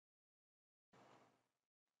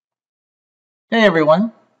Hey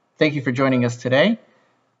everyone, thank you for joining us today.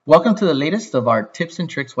 Welcome to the latest of our Tips and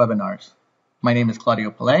Tricks webinars. My name is Claudio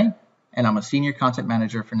Pillay, and I'm a Senior Content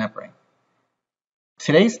Manager for NetBrain.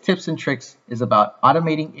 Today's tips and tricks is about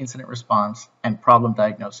automating incident response and problem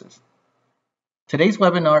diagnosis. Today's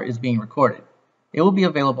webinar is being recorded. It will be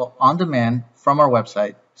available on demand from our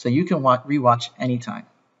website, so you can rewatch anytime.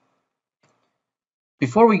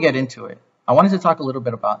 Before we get into it, I wanted to talk a little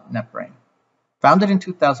bit about NetBrain. Founded in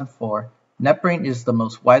 2004, NetBrain is the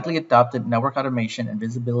most widely adopted network automation and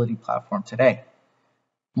visibility platform today.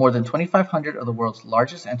 More than 2,500 of the world's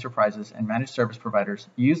largest enterprises and managed service providers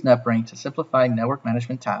use NetBrain to simplify network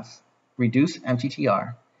management tasks, reduce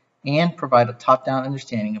MTTR, and provide a top-down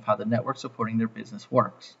understanding of how the network supporting their business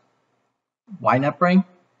works. Why NetBrain?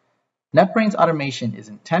 NetBrain's automation is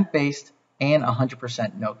intent-based and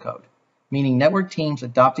 100% no-code, meaning network teams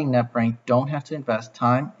adopting NetBrain don't have to invest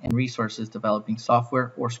time and resources developing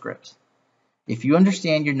software or scripts. If you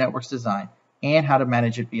understand your network's design and how to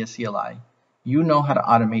manage it via CLI, you know how to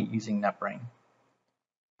automate using NetBrain.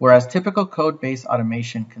 Whereas typical code-based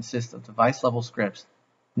automation consists of device-level scripts,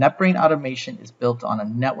 NetBrain automation is built on a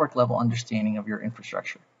network-level understanding of your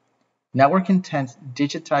infrastructure. Network intents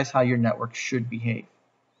digitize how your network should behave.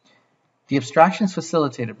 The abstractions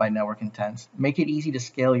facilitated by network intents make it easy to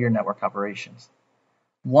scale your network operations.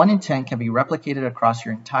 One intent can be replicated across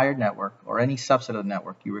your entire network or any subset of the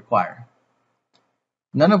network you require.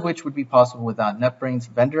 None of which would be possible without NetBrain's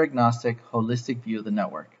vendor-agnostic, holistic view of the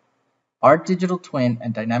network. Our digital twin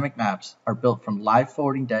and dynamic maps are built from live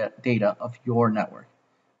forwarding data of your network,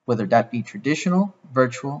 whether that be traditional,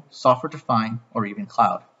 virtual, software-defined, or even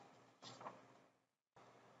cloud.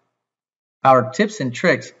 Our tips and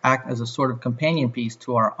tricks act as a sort of companion piece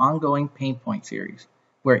to our ongoing Pain Point series,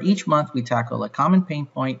 where each month we tackle a common pain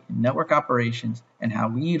point in network operations and how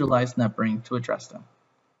we utilize NetBrain to address them.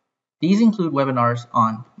 These include webinars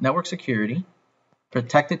on network security,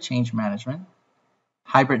 protected change management,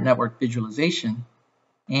 hybrid network visualization,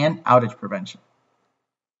 and outage prevention.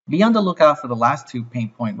 Be on the lookout for the last two Pain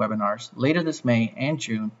Point webinars later this May and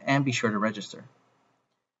June, and be sure to register.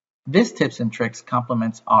 This tips and tricks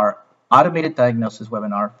complements our automated diagnosis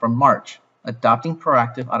webinar from March, Adopting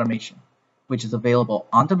Proactive Automation, which is available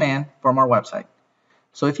on demand from our website.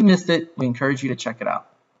 So if you missed it, we encourage you to check it out.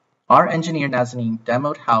 Our engineer Nazanin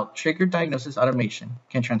demoed how triggered diagnosis automation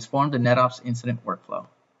can transform the NetOps incident workflow.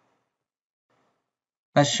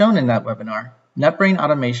 As shown in that webinar, NetBrain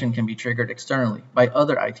automation can be triggered externally by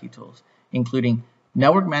other IT tools, including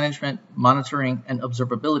network management, monitoring, and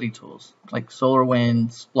observability tools like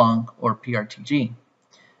SolarWinds, Splunk, or PRTG.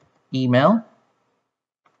 Email,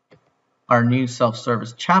 our new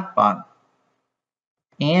self-service chatbot,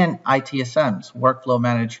 and ITSMs, workflow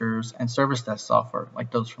managers, and service desk software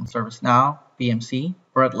like those from ServiceNow, BMC,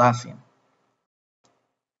 or Atlassian.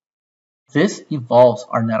 This evolves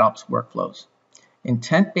our NetOps workflows.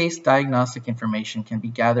 Intent-based diagnostic information can be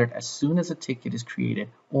gathered as soon as a ticket is created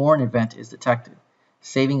or an event is detected,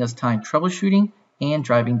 saving us time troubleshooting and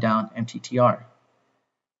driving down MTTR.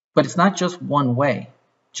 But it's not just one way.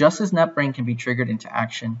 Just as NetBrain can be triggered into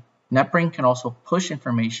action, NetBrain can also push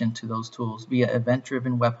information to those tools via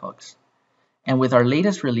event-driven webhooks. And with our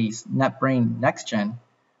latest release, NetBrain NextGen,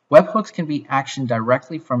 webhooks can be actioned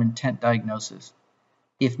directly from intent diagnosis.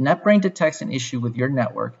 If NetBrain detects an issue with your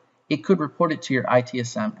network, it could report it to your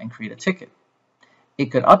ITSM and create a ticket. It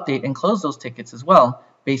could update and close those tickets as well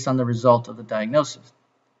based on the result of the diagnosis,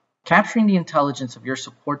 capturing the intelligence of your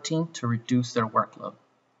support team to reduce their workload.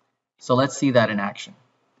 So let's see that in action.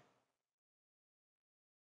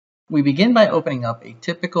 We begin by opening up a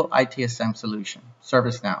typical ITSM solution,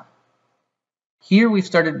 ServiceNow. Here we've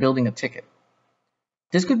started building a ticket.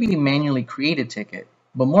 This could be a manually created ticket,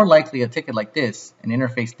 but more likely a ticket like this, an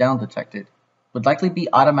interface down detected, would likely be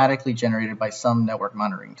automatically generated by some network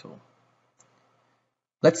monitoring tool.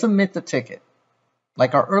 Let's submit the ticket.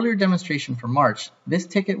 Like our earlier demonstration from March, this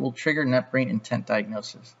ticket will trigger NetBrain intent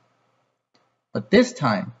diagnosis. But this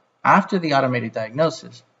time, after the automated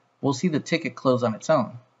diagnosis, we'll see the ticket close on its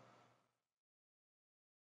own.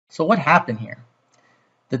 So what happened here?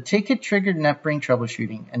 The ticket triggered NetBrain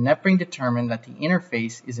troubleshooting, and NetBrain determined that the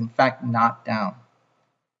interface is in fact not down.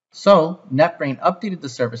 So NetBrain updated the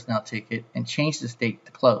ServiceNow ticket and changed the state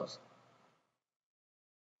to close.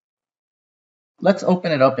 Let's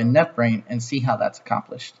open it up in NetBrain and see how that's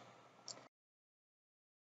accomplished.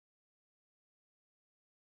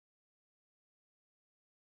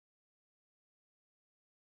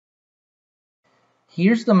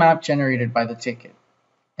 Here's the map generated by the ticket.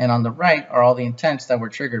 And on the right are all the intents that were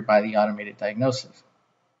triggered by the automated diagnosis.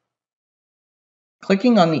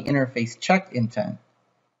 Clicking on the interface checked intent,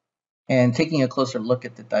 And taking a closer look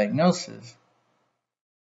at the diagnosis,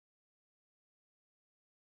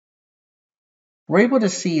 we're able to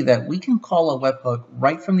see that we can call a webhook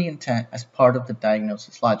right from the intent as part of the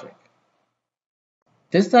diagnosis logic.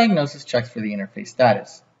 This diagnosis checks for the interface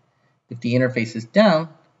status. If the interface is down,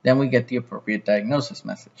 then we get the appropriate diagnosis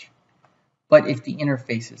message. But if the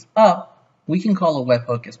interface is up, we can call a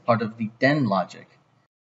webhook as part of the then logic.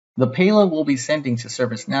 The payload we'll be sending to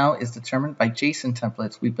ServiceNow is determined by JSON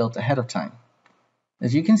templates we built ahead of time.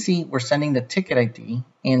 As you can see, we're sending the ticket ID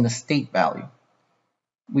and the state value.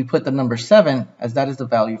 We put the number 7 as that is the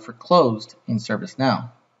value for closed in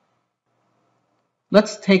ServiceNow.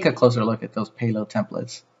 Let's take a closer look at those payload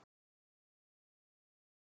templates.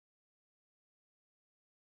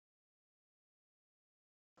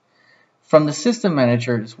 From the System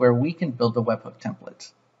Manager is where we can build the webhook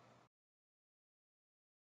templates.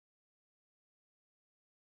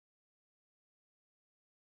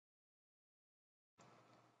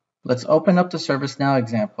 Let's open up the ServiceNow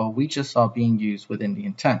example we just saw being used within the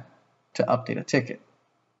intent to update a ticket.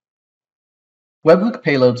 Webhook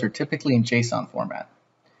payloads are typically in JSON format.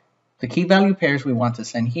 The key value pairs we want to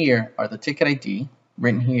send here are the ticket ID,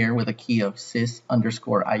 written here with a key of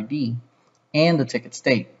sys_ID, and the ticket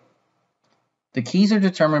state. The keys are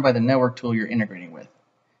determined by the network tool you're integrating with.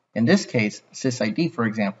 In this case, sysID, for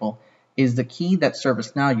example, is the key that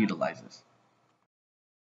ServiceNow utilizes.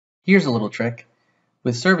 Here's a little trick.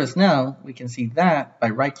 With ServiceNow, we can see that by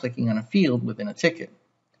right-clicking on a field within a ticket.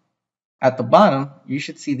 At the bottom, you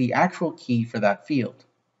should see the actual key for that field.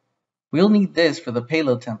 We'll need this for the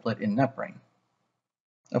payload template in NetBrain.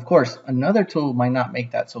 Of course, another tool might not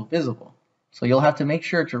make that so visible, so you'll have to make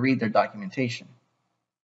sure to read their documentation.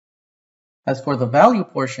 As for the value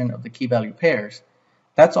portion of the key value pairs,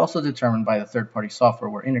 that's also determined by the third-party software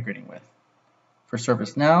we're integrating with. For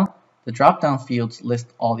ServiceNow, the drop-down fields list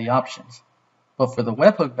all the options. But for the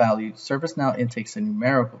webhook value, ServiceNow intakes a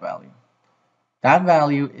numerical value. That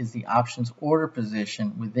value is the option's order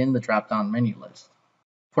position within the drop-down menu list.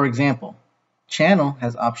 For example, Channel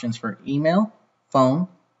has options for email, phone,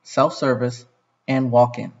 self-service, and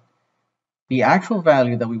walk-in. The actual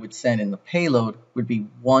value that we would send in the payload would be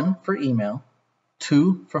 1 for email,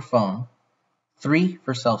 2 for phone, 3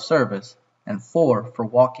 for self-service, and 4 for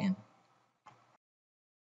walk-in.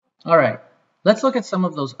 Alright, let's look at some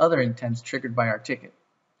of those other intents triggered by our ticket.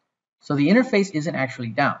 So the interface isn't actually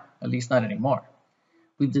down, at least not anymore.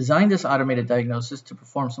 We've designed this automated diagnosis to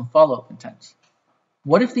perform some follow-up intents.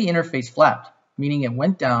 What if the interface flapped, meaning it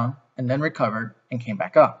went down and then recovered and came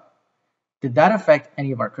back up? Did that affect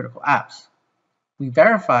any of our critical apps? We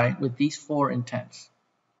verify with these 4 intents.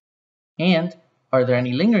 And are there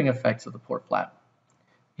any lingering effects of the port flap?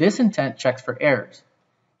 This intent checks for errors.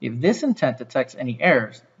 If this intent detects any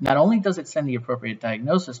errors, not only does it send the appropriate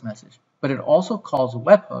diagnosis message, but it also calls a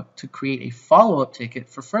webhook to create a follow-up ticket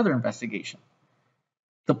for further investigation.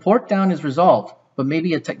 The port down is resolved, but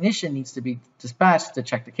maybe a technician needs to be dispatched to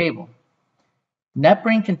check the cable.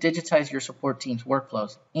 NetBrain can digitize your support team's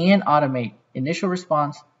workflows and automate initial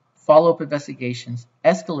response, follow-up investigations,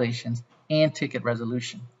 escalations, and ticket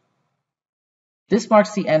resolution. This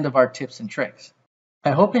marks the end of our tips and tricks.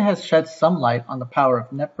 I hope it has shed some light on the power of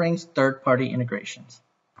NetBrain's third-party integrations.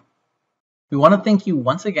 We want to thank you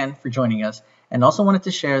once again for joining us, and also wanted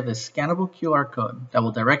to share this scannable QR code that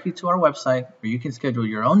will direct you to our website where you can schedule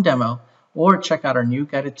your own demo or check out our new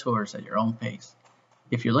guided tours at your own pace.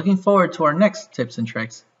 If you're looking forward to our next tips and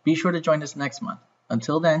tricks, be sure to join us next month.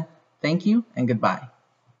 Until then, thank you and goodbye.